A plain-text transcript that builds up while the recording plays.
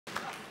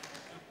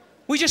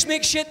We just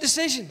make shit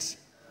decisions.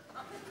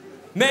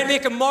 Men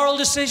make immoral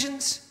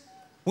decisions.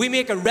 We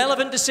make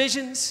irrelevant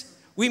decisions.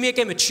 We make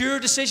immature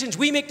decisions.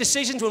 We make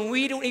decisions when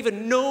we don't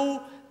even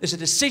know there's a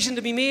decision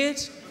to be made.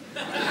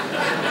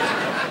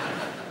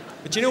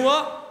 But you know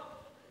what?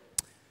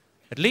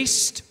 At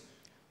least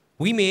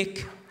we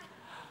make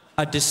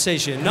a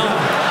decision. No.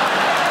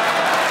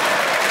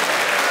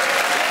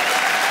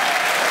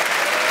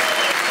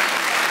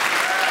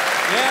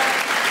 Yeah.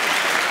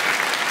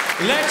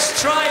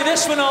 Let's try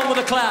this one on with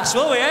the class,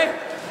 will we, eh?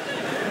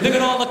 Look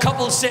at all the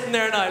couples sitting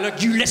there now.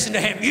 Look, you listen to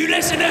him. You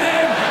listen to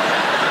him.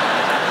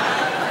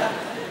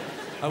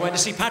 I went to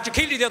see Patrick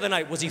Healy the other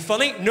night. Was he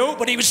funny? No,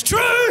 but he was true.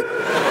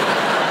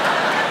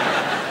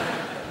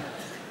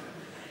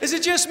 Is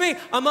it just me?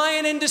 Am I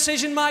an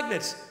indecision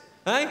magnet?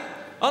 Eh?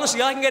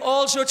 Honestly, I can get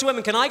all sorts of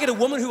women. Can I get a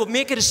woman who will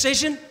make a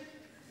decision?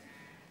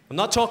 I'm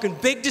not talking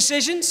big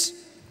decisions.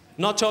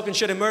 I'm not talking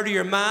should I murder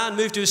your man,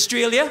 move to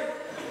Australia.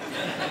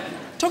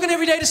 I'm talking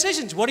everyday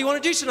decisions. What do you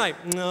want to do tonight?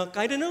 No,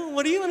 I don't know.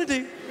 What do you want to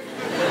do?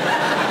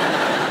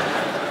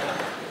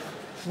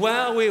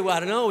 Well, I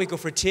don't know, we go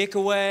for a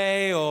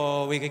takeaway,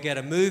 or we could get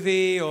a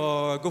movie,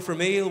 or go for a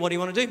meal. What do you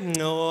want to do?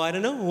 No, I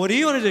don't know. What do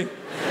you want to do?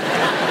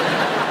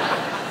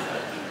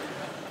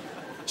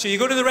 So you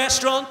go to the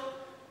restaurant,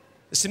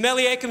 the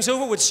sommelier comes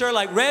over, would serve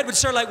like red, would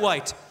serve like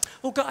white.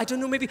 Oh God, I don't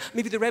know, maybe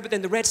the red, but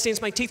then the red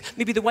stains my teeth.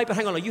 Maybe the white, but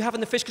hang on, are you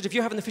having the fish? Because if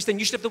you're having the fish, then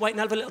you should have the white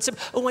and I'll have a little sip.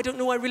 Oh, I don't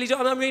know, I really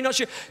don't, I'm really not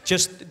sure.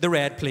 Just the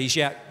red, please,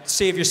 yeah.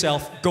 Save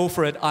yourself, go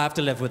for it, I have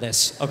to live with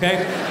this,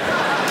 okay?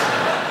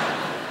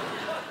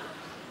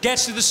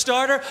 Gets to the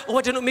starter. Oh,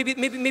 I don't know, maybe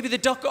the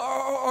duck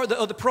or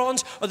the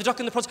prawns, or the duck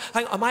and the prawns.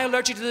 Hang on, am I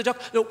allergic to the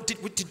duck? No,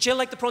 did Jill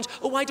like the prawns?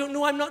 Oh, I don't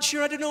know, I'm not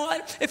sure, I don't know.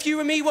 If you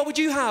were me, what would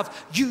you have?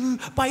 You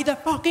by the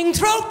fucking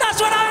throat, that's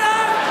what I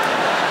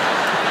have!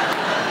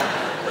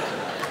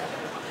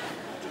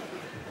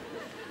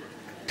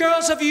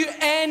 Girls, have you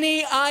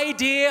any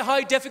idea how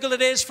difficult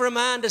it is for a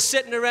man to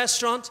sit in a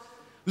restaurant,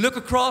 look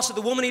across at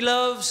the woman he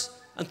loves,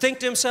 and think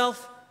to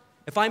himself,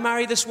 if I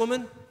marry this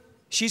woman,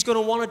 she's going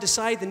to want to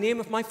decide the name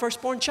of my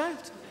firstborn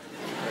child.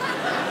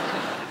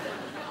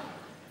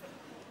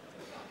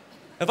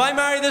 If I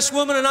marry this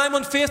woman and I'm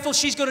unfaithful,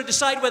 she's going to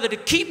decide whether to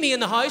keep me in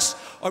the house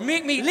or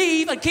make me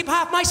leave and keep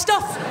half my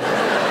stuff.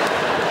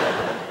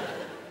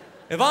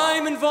 If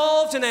I'm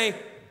involved in a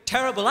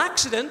terrible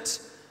accident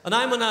and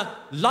I'm on a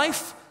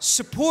life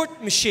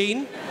support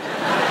machine,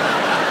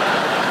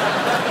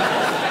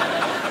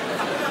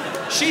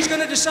 she's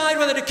going to decide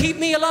whether to keep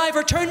me alive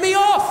or turn me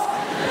off.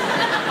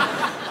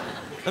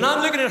 And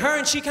I'm looking at her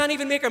and she can't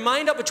even make her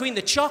mind up between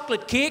the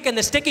chocolate cake and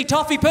the sticky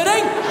toffee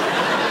pudding.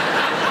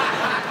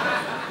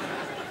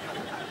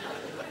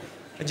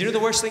 And do you know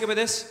the worst thing about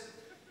this?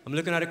 I'm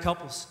looking at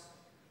couples.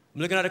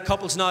 I'm looking at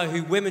couples now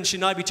who women should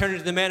now be turning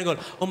to the men and going,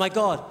 oh my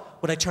God,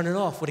 would I turn it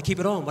off? Would I keep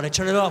it on? Would I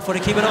turn it off? Would I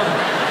keep it on?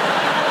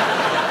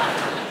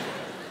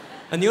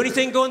 And the only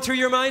thing going through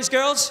your minds,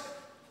 girls,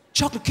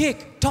 chocolate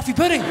cake, toffee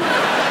pudding.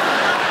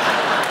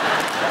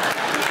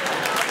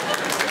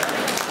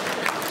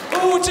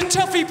 Oh, it's a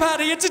toughie,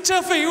 Paddy, it's a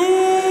toughie.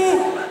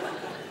 Ooh.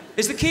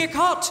 Is the cake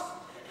hot?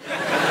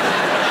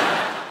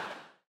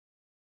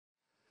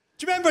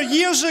 Do you remember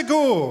years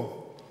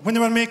ago when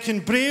they were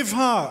making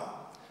Braveheart?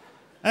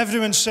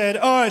 Everyone said,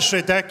 oh, it's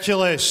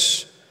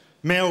ridiculous.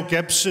 Mel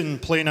Gibson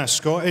playing a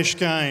Scottish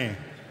guy.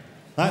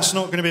 That's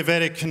not going to be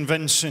very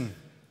convincing.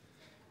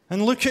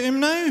 And look at him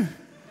now.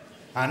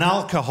 An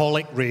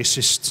alcoholic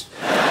racist.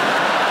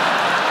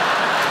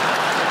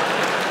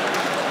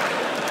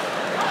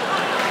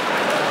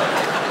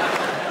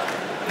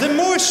 The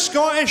most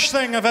Scottish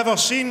thing I've ever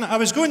seen, I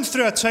was going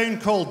through a town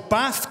called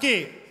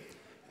Bathgate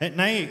at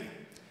night,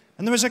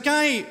 and there was a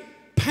guy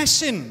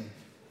pissing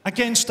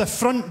against a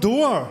front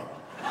door,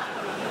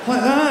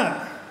 like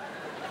that,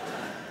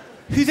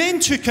 who then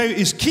took out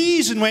his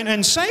keys and went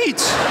inside.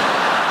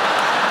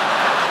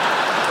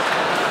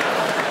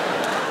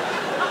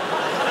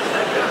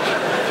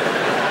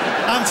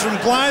 I'm from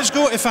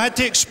Glasgow. If I had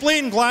to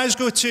explain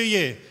Glasgow to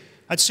you,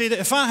 I'd say that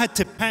if I had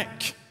to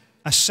pick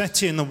a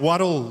city in the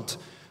world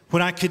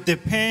where I could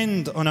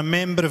depend on a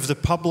member of the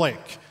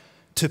public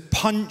to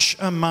punch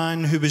a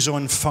man who was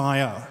on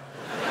fire,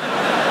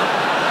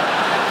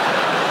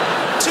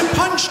 to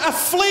punch a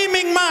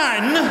flaming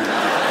man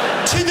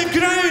to the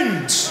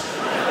ground.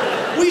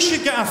 We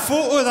should get a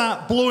photo of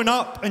that blown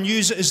up and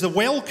use it as the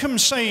welcome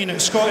sign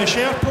at Scottish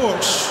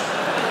airports.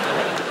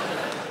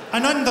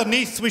 And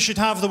underneath we should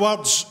have the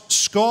words,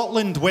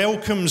 Scotland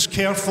welcomes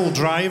careful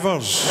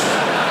drivers.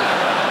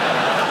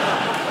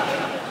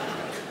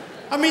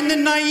 I mean, the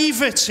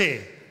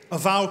naivety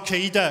of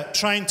Al-Qaeda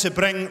trying to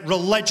bring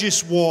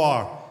religious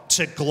war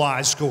to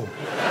Glasgow.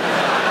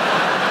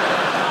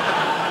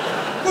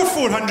 We're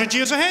 400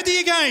 years ahead of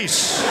you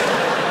guys.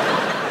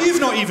 You've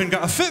not even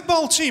got a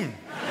football team.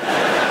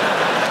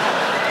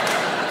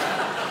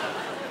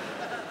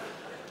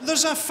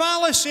 There's a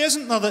fallacy,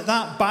 isn't there,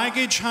 that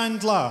baggage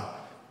handler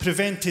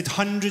prevented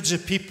hundreds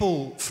of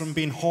people from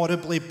being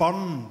horribly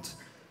burned.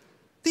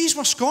 These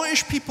were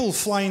Scottish people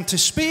flying to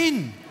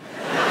Spain.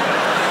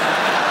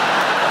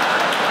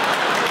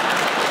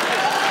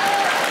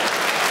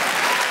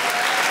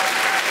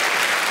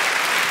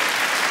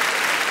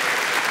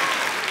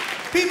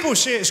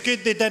 people say it's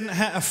good they didn't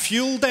hit a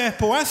fuel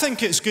depot. I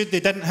think it's good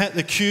they didn't hit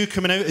the queue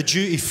coming out of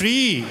duty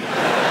free. They're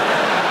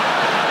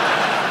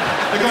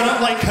going up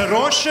like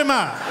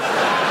Hiroshima.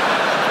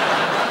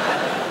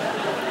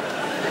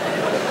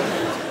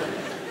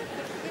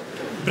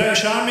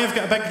 British Army have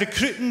got a big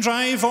recruiting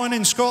drive on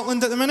in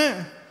Scotland at the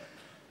minute.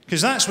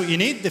 Because that's what you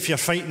need if you're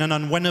fighting an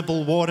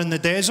unwinnable war in the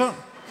desert.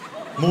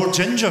 More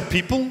ginger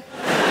people.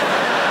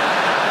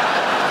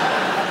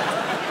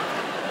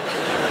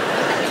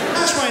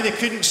 That's why they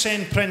couldn't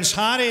send Prince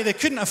Harry. They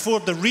couldn't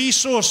afford the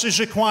resources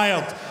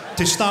required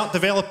to start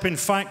developing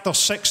Factor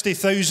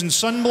 60,000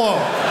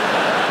 sunblock.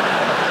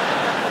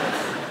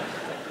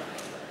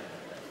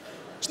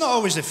 It's not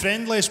always the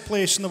friendliest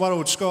place in the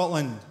world,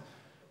 Scotland.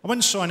 I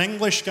once saw an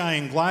English guy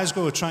in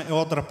Glasgow trying to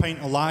order a pint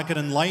of lager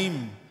and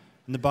lime,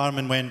 and the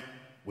barman went,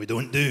 "We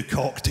don't do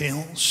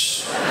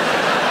cocktails."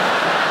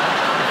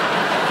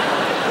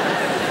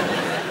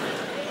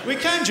 We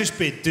can't just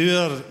be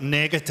dour,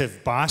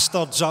 negative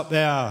bastards up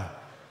there.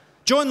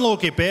 John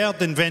Logie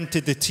Baird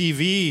invented the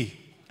TV,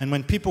 and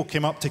when people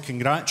came up to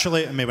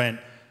congratulate him, he went,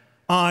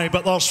 "Aye,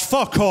 but there's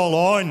fuck all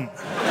on."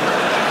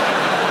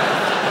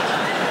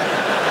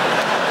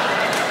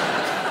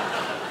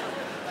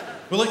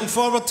 We're looking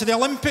forward to the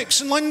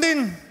Olympics in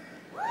London.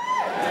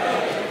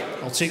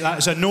 I'll take that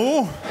as a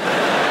no.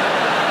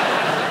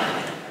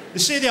 They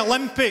say the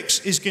Olympics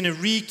is going to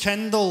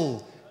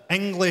rekindle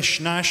English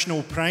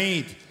national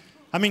pride.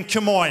 I mean,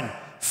 come on.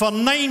 For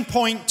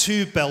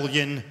 9.2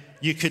 billion,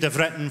 you could have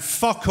written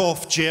 "fuck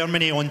off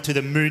Germany" onto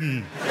the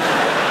moon.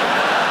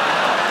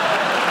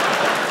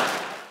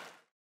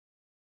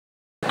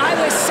 I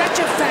was such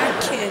a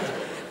fat kid.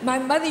 My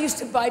mother used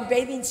to buy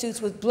bathing suits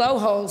with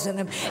blowholes in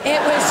them.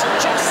 It was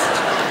just...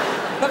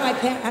 But my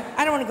parents...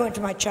 I don't want to go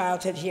into my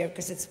childhood here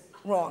because it's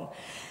wrong.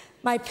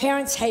 My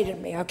parents hated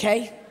me,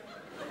 okay?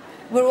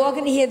 We're all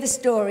going to hear the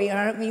story, all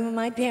right?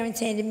 My parents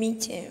hated me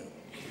too.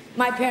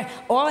 My parents...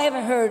 All I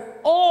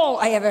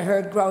ever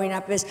heard growing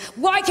up is,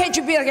 "Why can't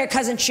you be like your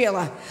cousin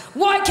Sheila?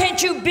 Why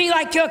can't you be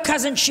like your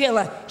cousin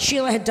Sheila?"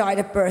 Sheila had died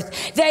at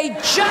birth. They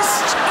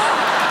just...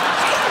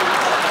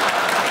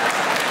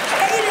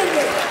 hated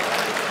me.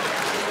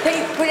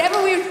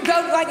 Whenever we would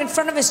go like in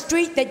front of a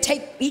street,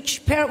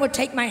 each parent would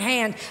take my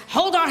hand,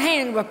 hold our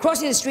hand, we're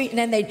crossing the street, and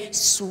then they'd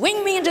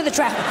swing me into the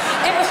traffic.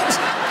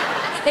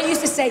 They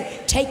used to say,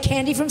 "Take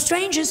candy from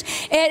strangers."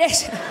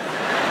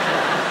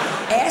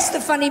 Ask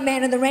the funny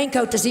man in the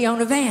raincoat, does he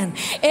own a van?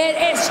 It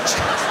is just...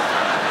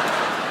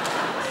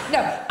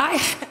 No,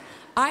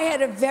 I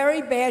had a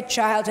very bad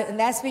childhood, and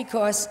that's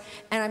because,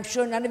 and I'm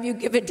sure none of you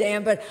give a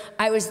damn, but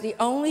I was the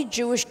only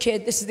Jewish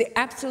kid, this is the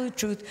absolute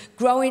truth,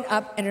 growing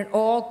up in an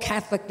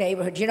all-Catholic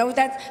neighborhood. You know what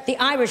that's? The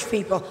Irish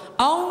people.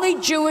 Only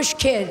Jewish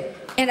kid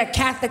in a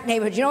Catholic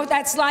neighborhood. You know what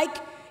that's like?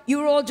 You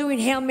were all doing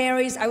Hail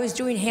Marys, I was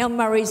doing Hail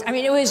Murrays. I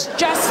mean, it was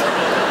just...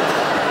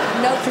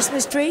 No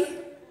Christmas tree?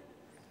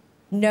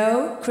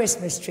 No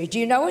Christmas tree. Do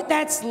you know what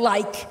that's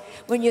like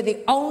when you're the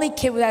only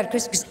kid without a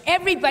Christmas? Because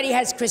everybody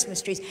has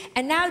Christmas trees.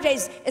 And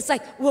nowadays, it's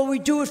like, well, we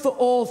do it for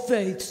all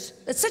faiths.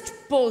 That's such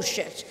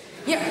bullshit.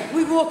 Yeah,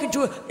 we walk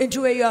into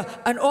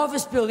an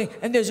office building,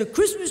 and there's a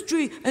Christmas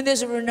tree, and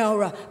there's a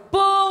menorah.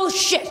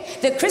 Bullshit.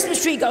 The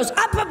Christmas tree goes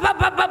up, up,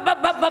 up, up, up, up,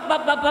 up, up,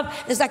 up, up, up.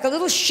 There's like a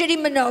little shitty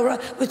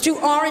menorah with 2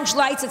 orange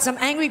lights that some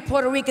angry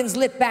Puerto Ricans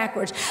lit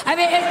backwards. I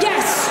mean,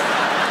 yes.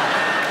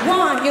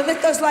 Juan, you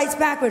lit those lights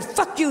backwards.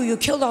 Fuck you, you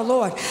killed our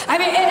Lord. I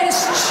mean, it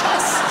is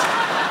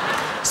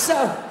just... So,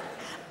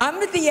 I'm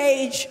at the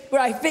age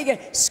where I figured,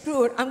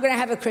 screw it, I'm gonna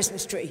have a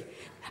Christmas tree.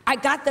 I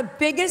got the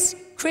biggest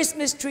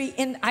Christmas tree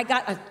I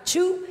got a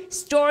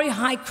 2-story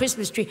high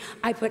Christmas tree.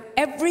 I put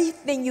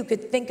everything you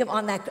could think of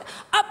on that.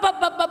 Up, up,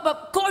 up, up,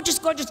 up, gorgeous,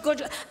 gorgeous,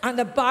 gorgeous. On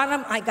the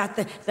bottom, I got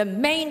the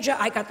manger.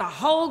 I got the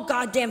whole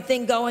goddamn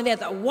thing going there.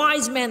 The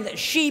wise men, the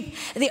sheep.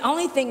 The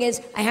only thing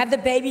is, I have the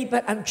baby,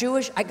 but I'm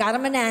Jewish. I got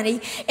him a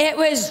nanny. It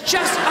was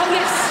just, oh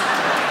yes.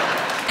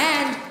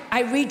 And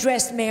I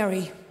redressed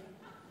Mary.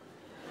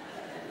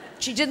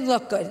 She didn't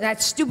look good.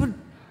 That stupid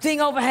thing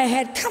over her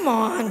head, come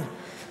on.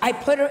 I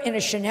put her in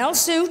a Chanel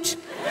suit,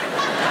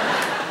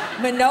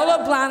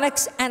 Manolo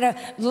Blahniks, and a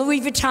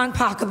Louis Vuitton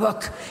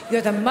pocketbook.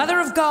 You're the mother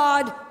of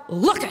God,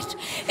 look it.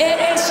 It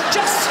is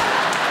just...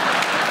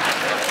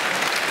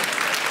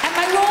 Am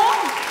I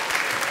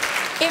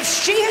wrong? If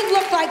she had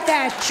looked like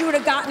that, she would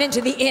have gotten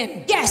into the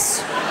inn.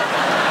 Yes.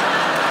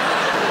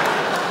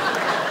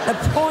 The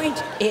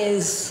point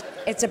is,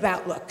 it's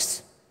about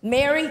looks.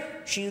 Mary,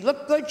 she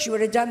looked good, she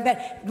would have done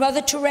better.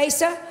 Mother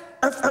Teresa,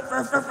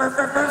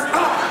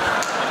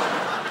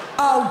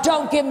 oh,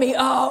 don't give me,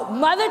 oh,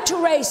 Mother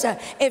Teresa,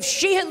 if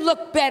she had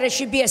looked better,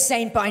 she'd be a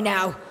saint by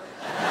now.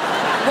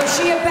 Was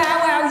she a bow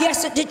wow?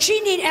 Yes. Did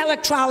she need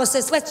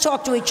electrolysis? Let's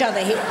talk to each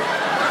other here.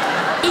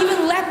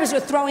 Even lepers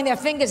were throwing their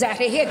fingers at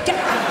her. Here, get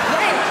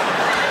away.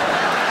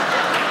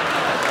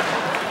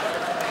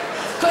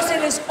 Because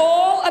it is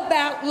all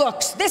about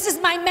looks. This is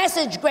my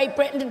message, Great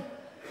Britain.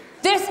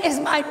 This is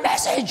my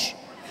message.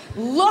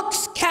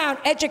 Looks count.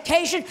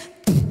 Education,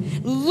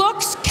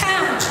 looks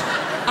count.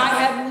 I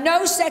have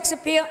no sex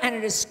appeal, and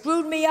it has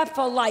screwed me up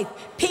for life.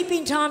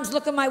 Peeping Toms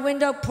look in my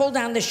window, pull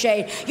down the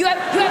shade. You have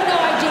no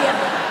idea.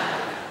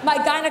 My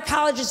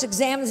gynecologist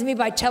examines me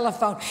by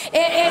telephone.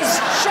 It is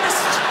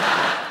just...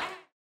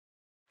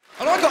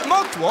 And I got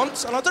mugged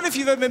once, and I don't know if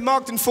you've ever been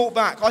mugged and fought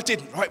back. I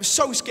didn't, right? It was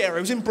so scary.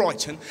 I was in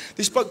Brighton.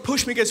 This bloke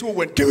pushed me against the wall,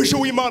 went, "Give us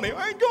all your money."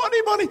 I ain't got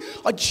any money.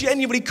 I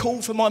genuinely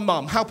called for my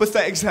mum. How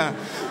pathetic's that?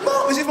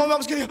 Mum, as if my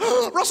mum's going,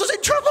 "Oh, Russell's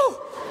in trouble."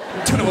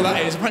 I don't know what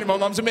that is. Apparently my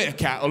mum's a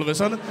meerkat all of a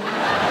sudden.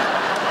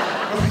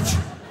 Right.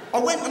 I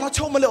went and I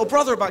told my little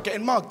brother about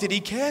getting mugged. Did he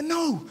care?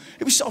 No.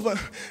 It was sort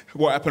of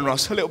what happened,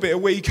 Russ? A little bit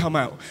of wee come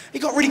out. He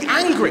got really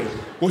angry.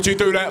 "What'd you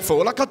do that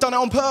for?" Like I'd done it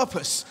on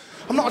purpose.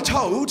 I'm not a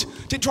toad.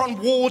 Didn't try and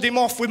ward him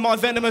off with my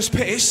venomous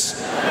piss.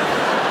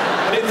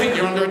 I didn't think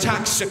you're under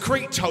attack.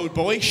 Secrete, toad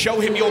boy. Show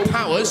him your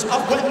powers.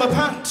 I've wet my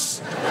pants.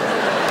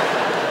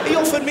 He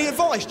offered me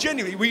advice,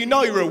 genuinely. "Well, you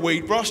know you're a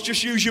weed, Russ.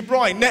 Just use your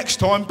brain. Next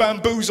time,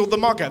 bamboozle the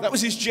mugger." That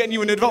was his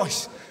genuine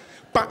advice.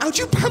 But how'd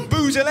you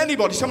bamboozle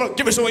anybody? Someone,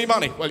 "Give us all your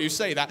money." Well, you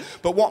say that.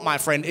 But what, my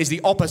friend, is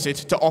the opposite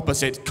to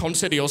opposite?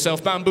 Consider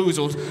yourself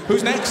bamboozled.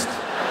 Who's next?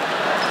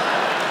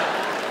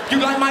 "You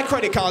like my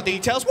credit card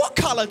details? What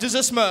colour does a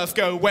Smurf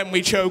go when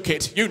we choke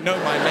it?" You know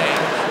my name.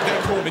 They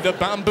call me the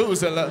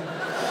bamboozler.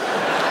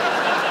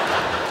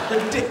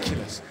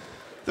 Ridiculous.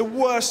 The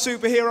worst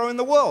superhero in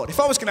the world. If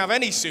I was going to have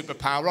any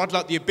superpower, I'd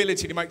like the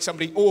ability to make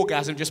somebody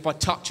orgasm just by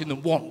touching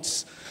them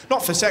once.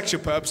 Not for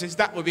sexual purposes.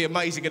 That would be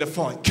amazing in a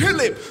fight. Kill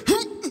him!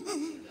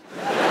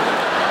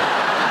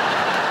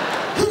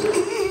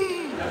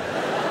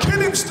 Kill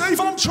him, Steve.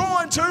 I'm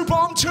trying to, but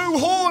I'm too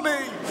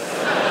horny.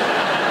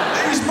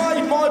 He's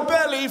made my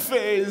belly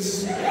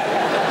fizz. I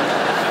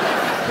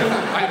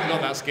haven't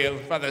got that skill.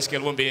 If I had that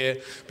skill, I wouldn't be here.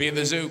 Be in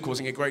the zoo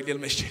causing a great deal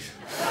of mischief.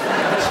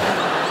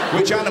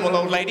 Which animal,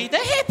 old lady? The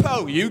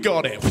hippo. You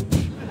got it.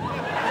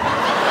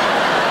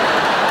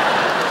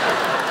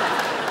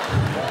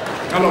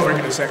 I'm not very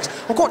good at sex.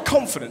 I'm quite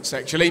confident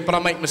sexually, but I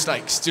make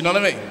mistakes. Do you know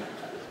what I mean?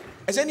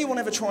 Has anyone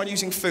ever tried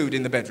using food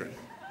in the bedroom?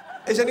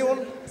 Has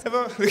anyone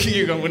ever? Look at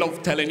you going, "We're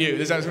not telling you."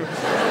 It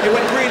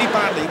went really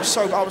badly.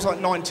 I was like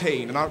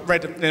 19, and I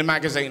read in a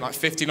magazine like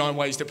 59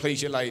 ways to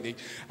please your lady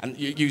and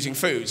using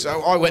food.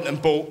 So I went and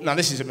bought, now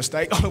this is a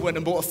mistake, I went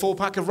and bought a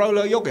 4-pack of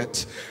Rolo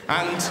yogurt.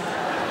 And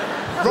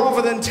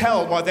rather than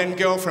tell my then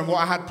girlfriend what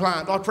I had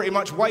planned, I pretty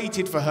much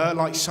waited for her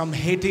like some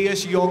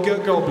hideous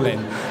yogurt goblin.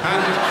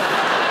 And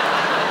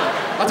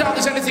I doubt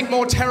there's anything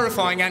more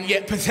terrifying and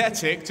yet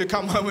pathetic to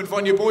come home and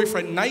find your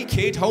boyfriend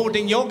naked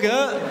holding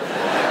yogurt.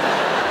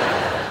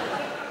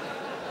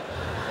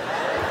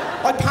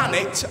 I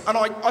panicked, and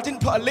I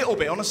didn't put a little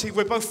bit. Honestly,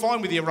 we're both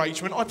fine with the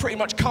arrangement. I pretty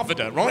much covered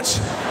her, right?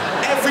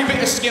 Every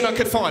bit of skin I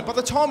could find. By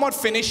the time I'd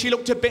finished, she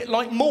looked a bit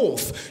like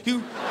Morph.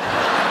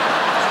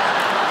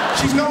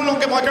 She's no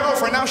longer my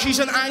girlfriend, now she's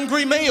an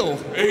angry meal.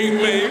 Eat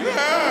me.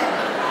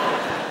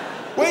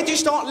 Where do you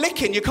start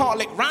licking? You can't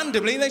lick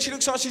randomly, and then she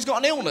looks like she's got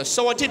an illness.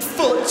 So I did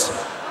foot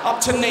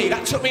up to knee.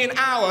 That took me an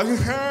hour.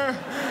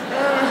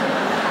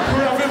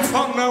 We're having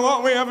fun now,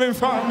 aren't we? Having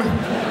fun.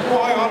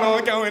 Why aren't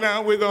I going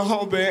out with a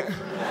hobbit?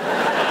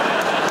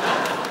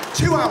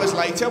 2 hours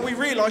later, we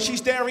realise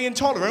she's dairy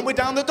intolerant. We're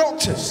down the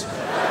doctor's.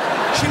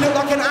 She looked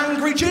like an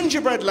angry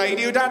gingerbread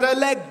lady who'd had her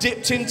leg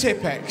dipped in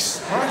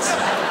Tippex. Right?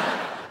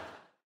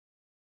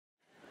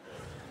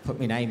 Put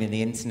my name in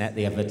the internet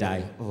the other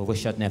day. Oh, I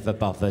wish I'd never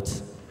bothered.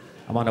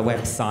 I'm on a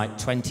website,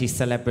 20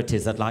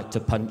 celebrities I'd like to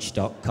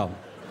punch.com.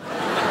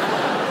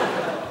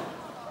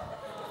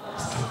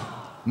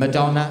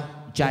 Madonna,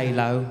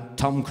 J-Lo,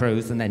 Tom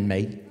Cruise, and then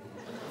me.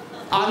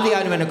 I'm the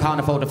only one who can't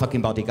afford a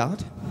fucking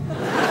bodyguard.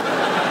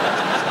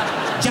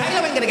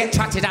 J-Lo ain't gonna get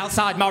tracted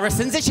outside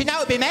Morrison's, if she know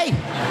it'd be me.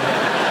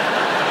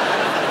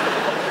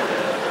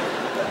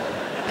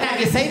 Have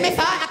you seen me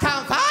fight? I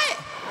can't fight.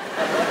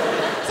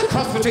 It's a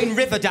cross between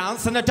river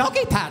dance and a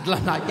doggy paddle.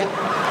 I'm like, yeah.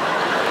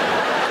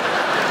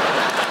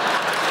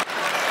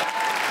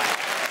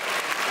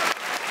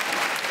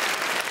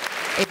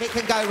 If it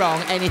can go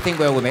wrong, anything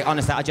will with me.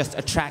 Honestly, I just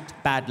attract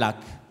bad luck.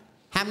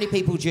 How many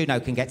people do you know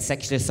can get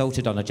sexually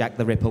assaulted on a Jack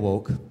the Ripper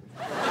walk?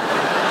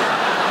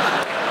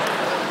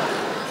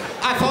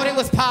 I thought it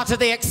was part of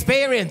the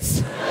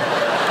experience.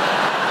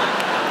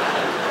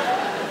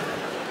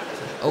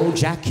 Oh,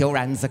 Jack, your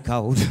hands are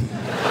cold.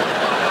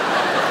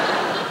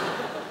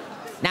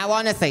 Now,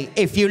 honestly,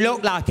 if you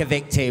look like a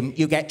victim,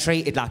 you get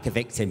treated like a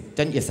victim,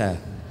 don't you, sir?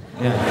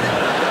 Yeah.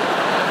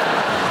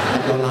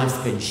 Your life's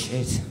been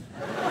shit.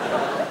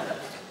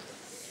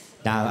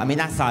 No, I mean,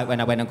 that's like when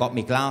I went and got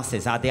me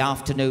glasses. I had the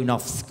afternoon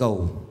off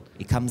school.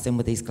 He comes in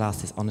with these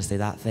glasses, honestly,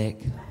 that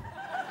thick.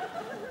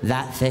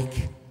 That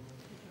thick.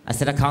 I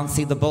said, I can't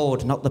see the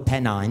board, not the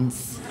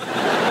Pennines.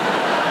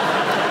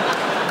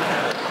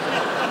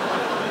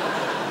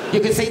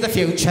 You can see the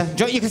future.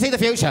 You can see the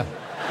future.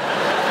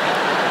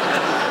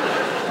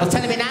 I was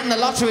telling him and the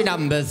lottery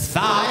numbers.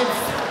 5,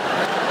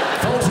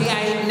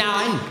 48,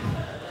 9.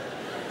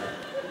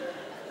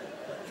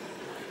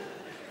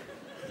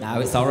 No,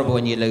 it's horrible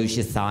when you lose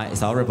your sight. It's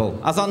horrible.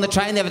 I was on the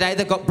train the other day.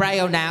 They've got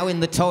Braille now in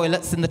the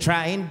toilets in the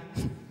train.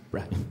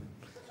 Braille.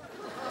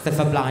 So if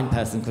a blind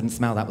person couldn't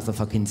smell, that was a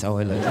fucking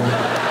toilet. They're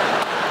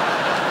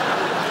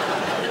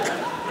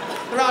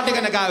hardly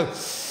going to go,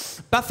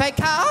 buffet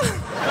car?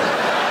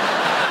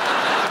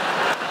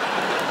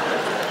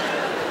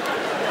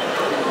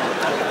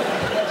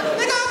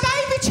 They got a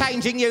baby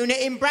changing unit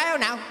in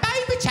Brownell.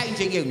 Baby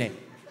changing unit.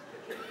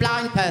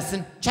 Blind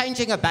person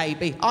changing a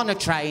baby on a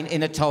train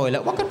in a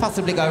toilet. What could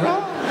possibly go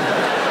wrong?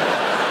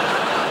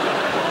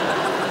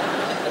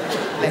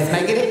 Let's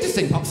make it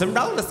interesting. Pop some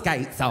roller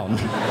skates on.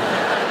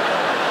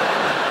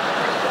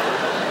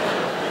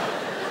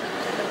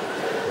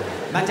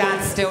 My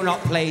dad's still not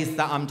pleased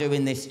that I'm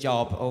doing this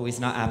job. Oh, he's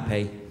not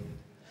happy.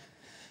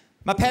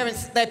 My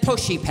parents, they're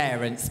pushy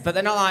parents, but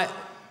they're not like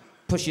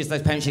pushy as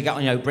those parents you get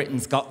on, you know,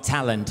 Britain's Got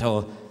Talent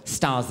or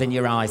Stars in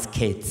Your Eyes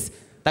Kids.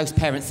 Those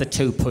parents are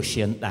too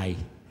pushy, aren't they?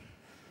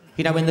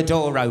 You know, when the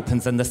door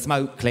opens and the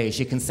smoke clears,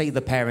 you can see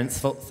the parents'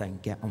 foot saying,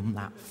 get on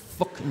that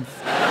fucking...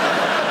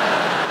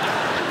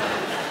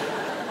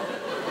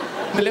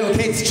 The little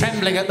kid's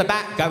trembling at the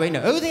back going,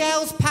 who the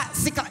hell's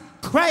Patsy?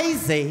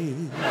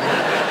 Crazy.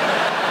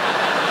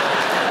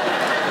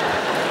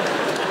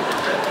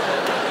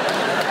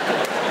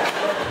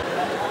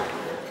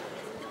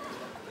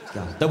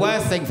 God. The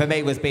worst thing for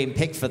me was being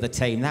picked for the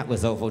team. That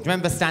was awful. Do you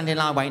remember standing in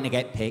line waiting to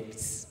get picked?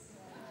 It's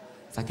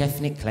like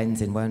ethnic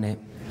cleansing, weren't it?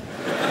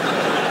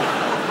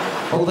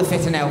 All the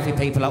fit and healthy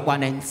people at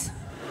one end.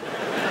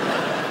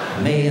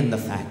 Me and the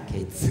fat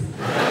kids.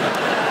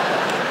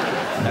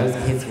 Those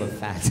kids were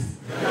fat.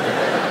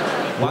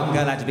 One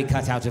girl had to be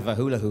cut out of a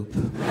hula hoop.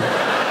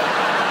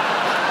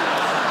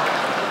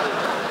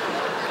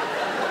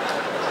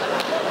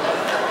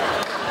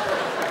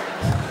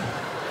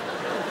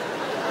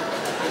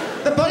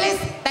 The bullies,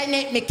 they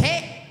nicked me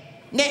kit.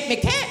 Nicked me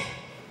kit.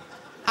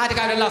 I had to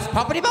go to Lost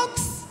Property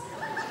Box.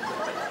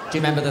 Do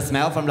you remember the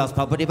smell from Lost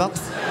Property Box?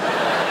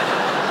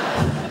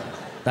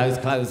 Those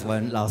clothes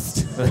weren't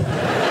lost.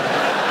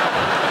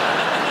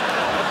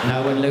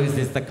 No one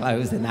loses the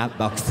clothes in that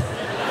box.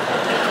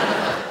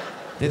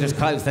 They're just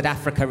clothes that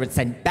Africa had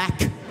sent back.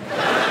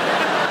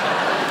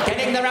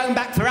 Getting their own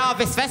back for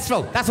Harvest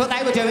Festival. That's what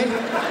they were doing.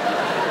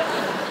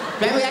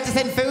 Then we had to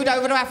send food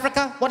over to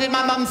Africa. What did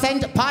my mum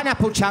send?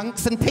 Pineapple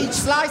chunks and peach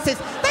slices.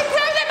 They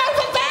grow them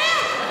over there!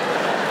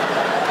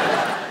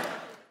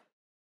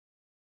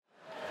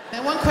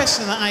 Now, one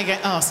question that I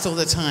get asked all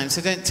the time,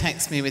 so don't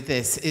text me with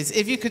this, is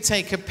if you could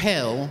take a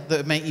pill that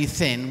would make you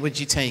thin, would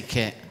you take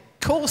it? Of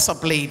course I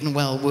bleeding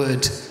well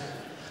would.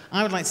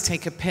 I would like to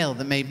take a pill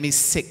that made me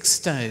 6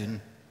 stone.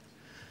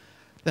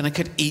 Then I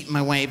could eat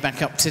my way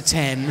back up to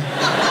 10.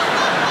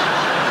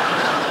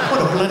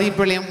 What a bloody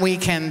brilliant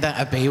weekend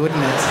that'd be,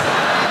 wouldn't it?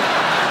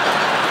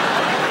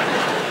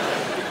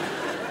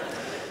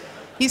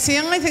 You see,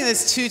 I think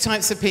there's 2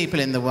 types of people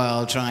in the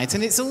world, right?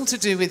 And it's all to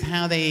do with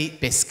how they eat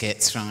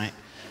biscuits, right?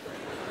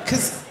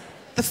 Because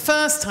the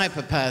first type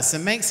of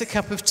person makes a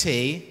cup of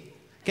tea,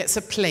 gets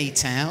a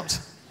plate out,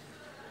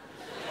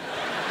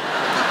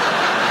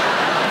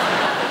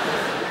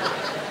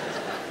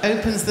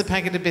 opens the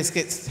packet of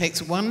biscuits,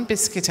 takes 1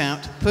 biscuit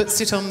out,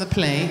 puts it on the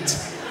plate,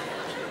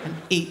 and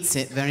eats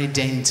it very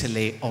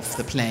daintily off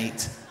the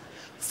plate.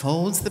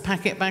 Folds the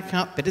packet back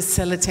up, bit of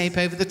sellotape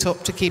over the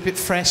top to keep it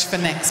fresh for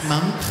next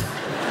month.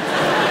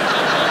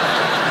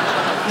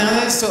 Now,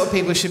 those sort of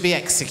people should be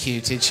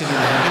executed, shouldn't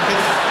they?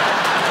 Because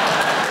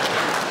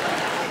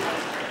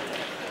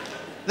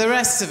the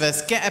rest of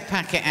us get a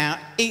packet out,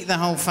 eat the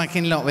whole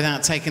fucking lot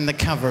without taking the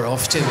cover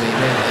off, do we,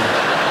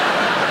 really?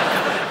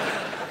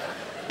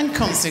 And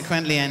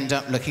consequently end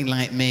up looking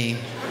like me.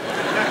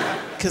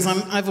 Because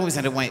I've always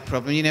had a weight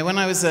problem. You know, when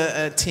I was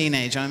a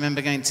teenager, I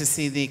remember going to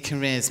see the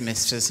careers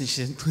mistress, and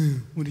she said,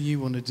 what do you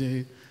want to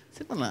do? I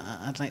said, well,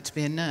 I'd like to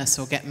be a nurse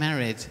or get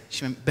married.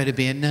 She went, better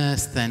be a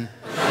nurse then.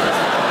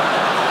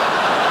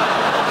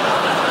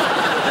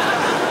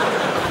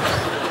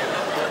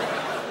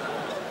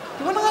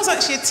 When I was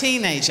actually a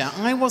teenager,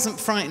 I wasn't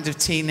frightened of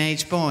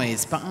teenage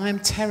boys, but I'm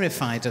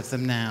terrified of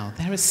them now.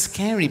 They're a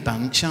scary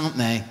bunch, aren't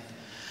they?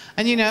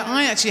 And you know,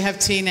 I actually have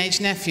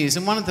teenage nephews,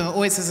 and one of them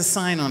always has a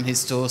sign on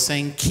his door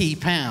saying,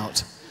 keep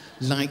out,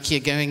 like you're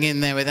going in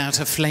there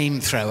without a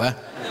flamethrower.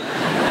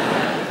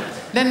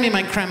 Lend me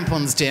my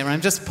crampons, dear,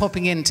 I'm just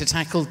popping in to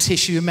tackle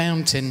Tissue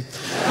Mountain.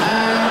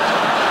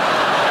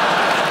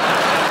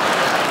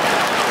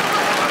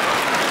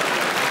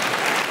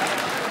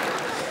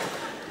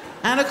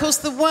 And of course,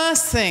 the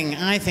worst thing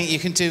I think you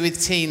can do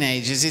with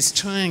teenagers is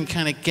try and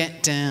kind of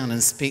get down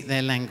and speak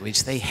their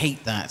language. They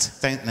hate that,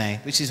 don't they?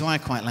 Which is why I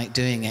quite like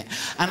doing it.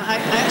 And I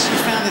actually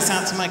found this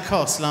out to my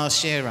cost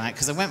last year, right?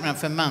 Because I went around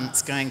for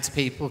months going to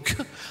people,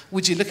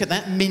 would you look at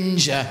that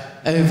minja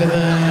over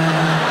there?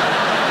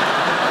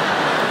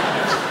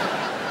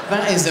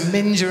 That is a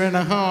minja and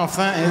a half,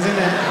 that is, isn't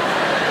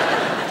it?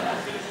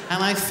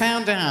 And I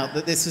found out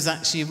that this was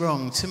actually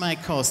wrong. To my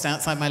cost,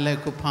 outside my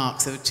local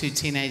parks, there were 2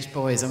 teenage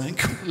boys. I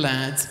went,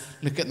 lads,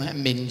 look at that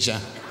minja.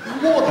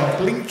 What a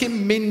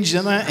blinking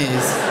minja that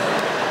is.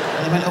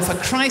 And they went, oh, for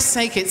Christ's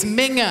sake, it's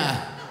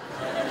Minga.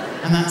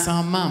 And that's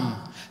our mum.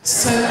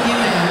 So, you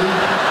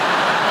know...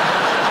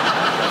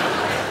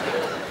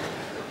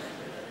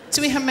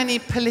 Do we have many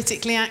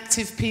politically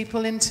active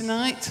people in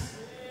tonight?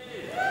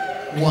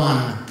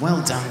 One.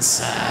 Well done,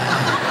 sir.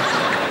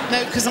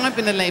 No, because I've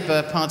been a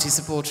Labour Party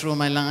supporter all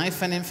my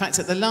life, and in fact,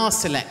 at the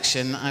last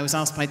election, I was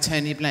asked by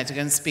Tony Blair to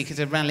go and speak at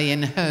a rally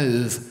in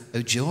Hove.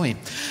 Oh, joy.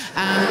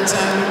 And,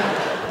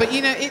 but,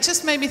 you know, it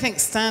just made me think,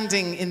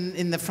 standing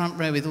in the front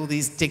row with all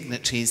these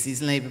dignitaries,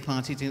 these Labour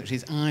Party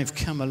dignitaries, I've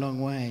come a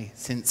long way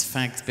since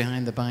Fags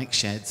Behind the Bike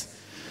Sheds.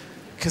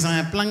 Because I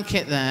had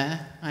Blunkett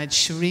there, I had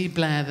Cherie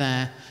Blair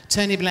there,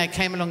 Tony Blair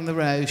came along the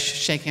row,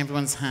 shaking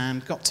everyone's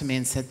hand, got to me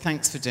and said,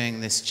 "Thanks for doing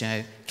this,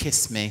 Joe.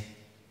 Kiss me."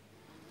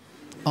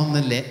 On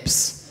the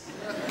lips,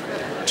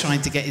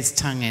 trying to get his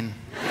tongue in.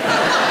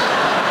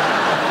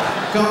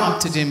 Got up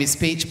to do my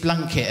speech,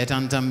 Blunkett had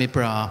undone my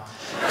bra.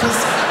 Because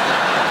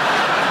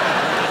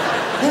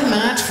they're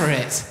mad for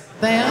it.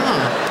 They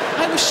are.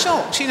 I was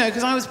shocked, you know,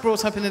 because I was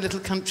brought up in a little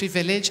country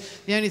village.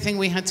 The only thing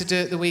we had to do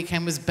at the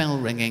weekend was bell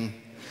ringing.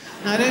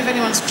 Now, I don't know if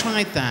anyone's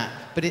tried that,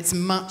 but it's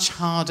much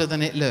harder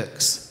than it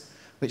looks,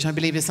 which I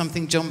believe is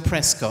something John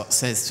Prescott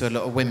says to a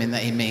lot of women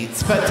that he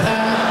meets. But,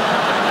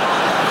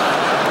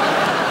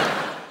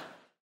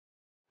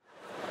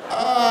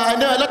 I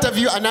know a lot of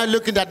you are now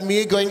looking at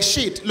me going,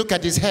 shit, look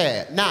at his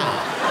hair. Now.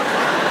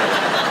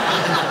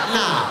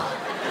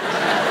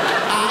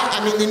 I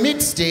am in the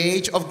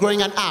mid-stage of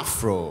growing an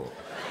afro.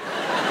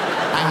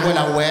 I'm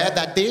well aware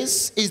that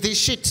this is the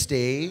shit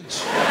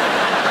stage.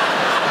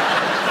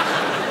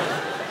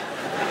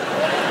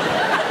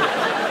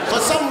 For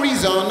some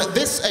reason,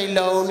 this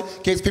alone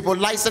gives people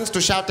license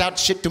to shout out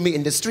shit to me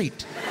in the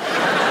street.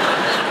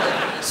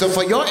 So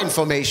for your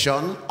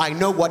information, I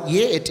know what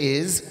year it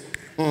is.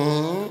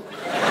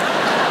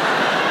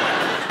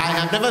 I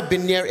have never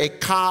been near a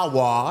car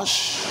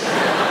wash.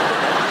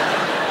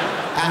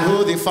 And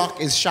who the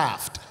fuck is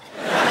Shaft?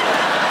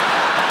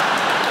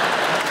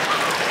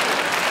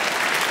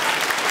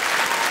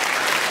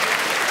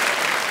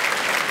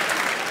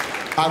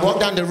 I walk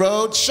down the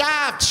road,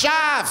 Shaft,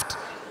 Shaft!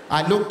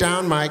 I look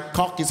down, my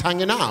cock is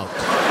hanging out.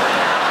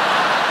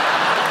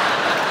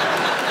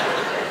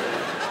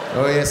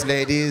 Oh yes,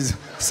 ladies,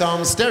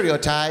 some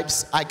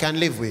stereotypes I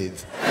can live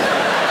with.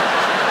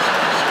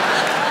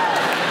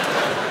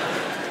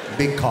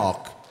 Big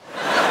cock.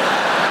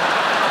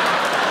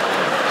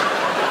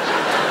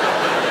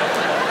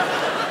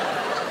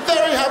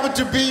 Very happy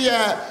to be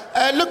here.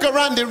 Look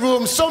around the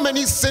room, so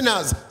many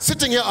sinners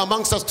sitting here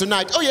amongst us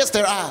tonight. Oh yes,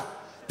 there are.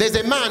 There's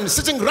a man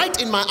sitting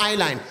right in my eye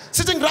line,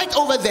 sitting right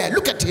over there.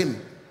 Look at him.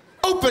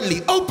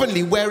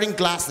 Openly wearing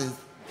glasses.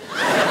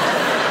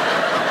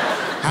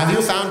 Have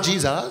you found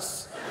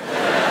Jesus?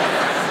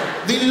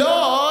 The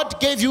Lord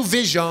gave you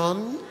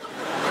vision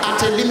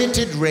at a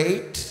limited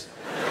rate.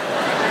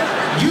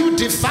 You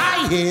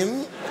defy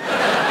him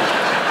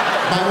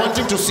by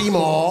wanting to see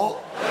more.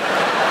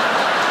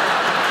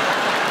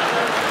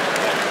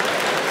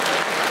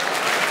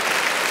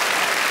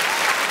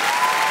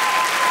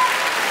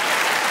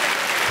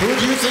 Who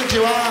do you think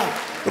you are?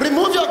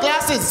 Remove your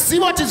glasses, see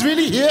what is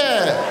really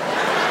here.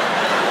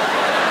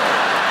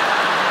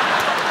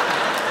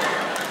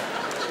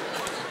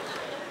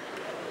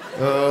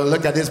 Oh,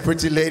 look at this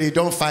pretty lady,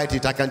 don't fight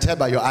it. I can tell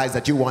by your eyes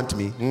that you want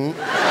me.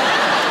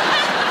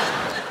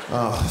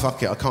 Oh,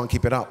 fuck it, I can't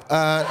keep it up. It's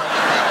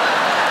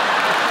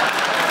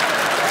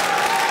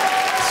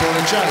all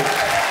a joke.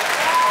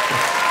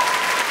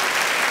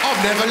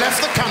 I've never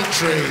left the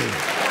country.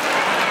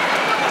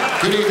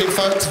 Good evening,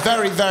 folks.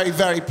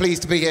 Very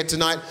pleased to be here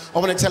tonight. I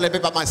want to tell you a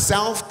bit about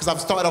myself, because I've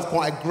started off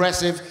quite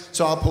aggressive,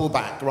 so I'll pull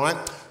back, right?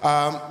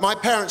 My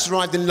parents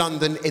arrived in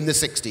London in the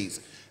 60s.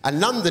 And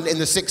London in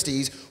the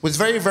 60s was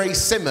very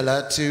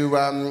similar to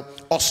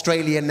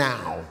Australia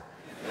now.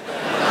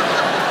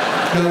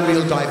 No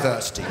real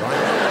diversity, right?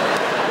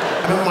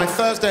 I remember my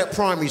first day at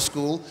primary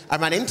school, I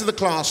ran into the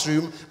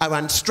classroom, I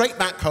ran straight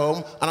back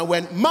home, and I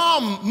went,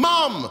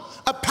 Mum,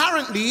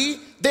 apparently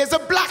there's a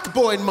black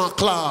boy in my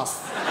class.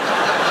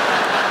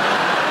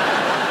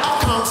 I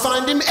can't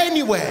find him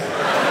anywhere.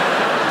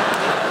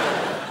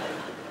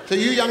 So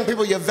you young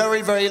people, you're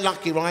very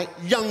lucky, right?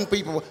 Young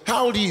people.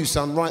 How old are you,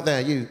 son? Right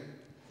there, you.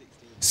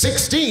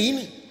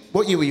 16?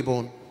 What year were you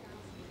born?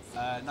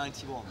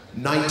 91.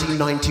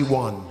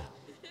 1991.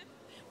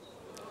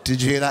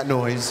 Did you hear that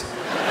noise?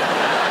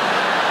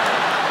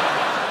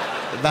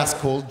 That's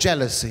called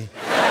jealousy.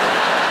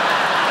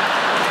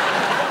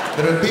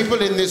 There are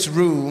people in this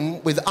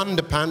room with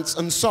underpants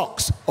and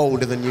socks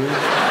older than you.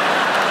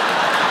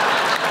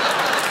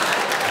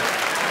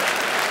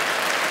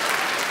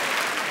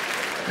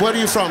 Where are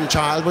you from,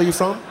 child? Where are you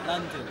from?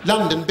 London.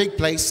 London, big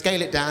place.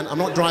 Scale it down. I'm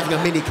not driving a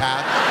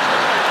minicab.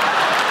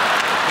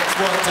 Let's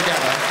work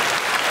together.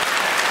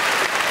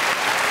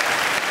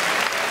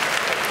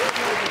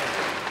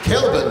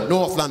 Kilburn,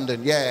 North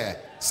London, yeah.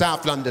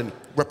 South London,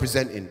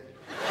 representing.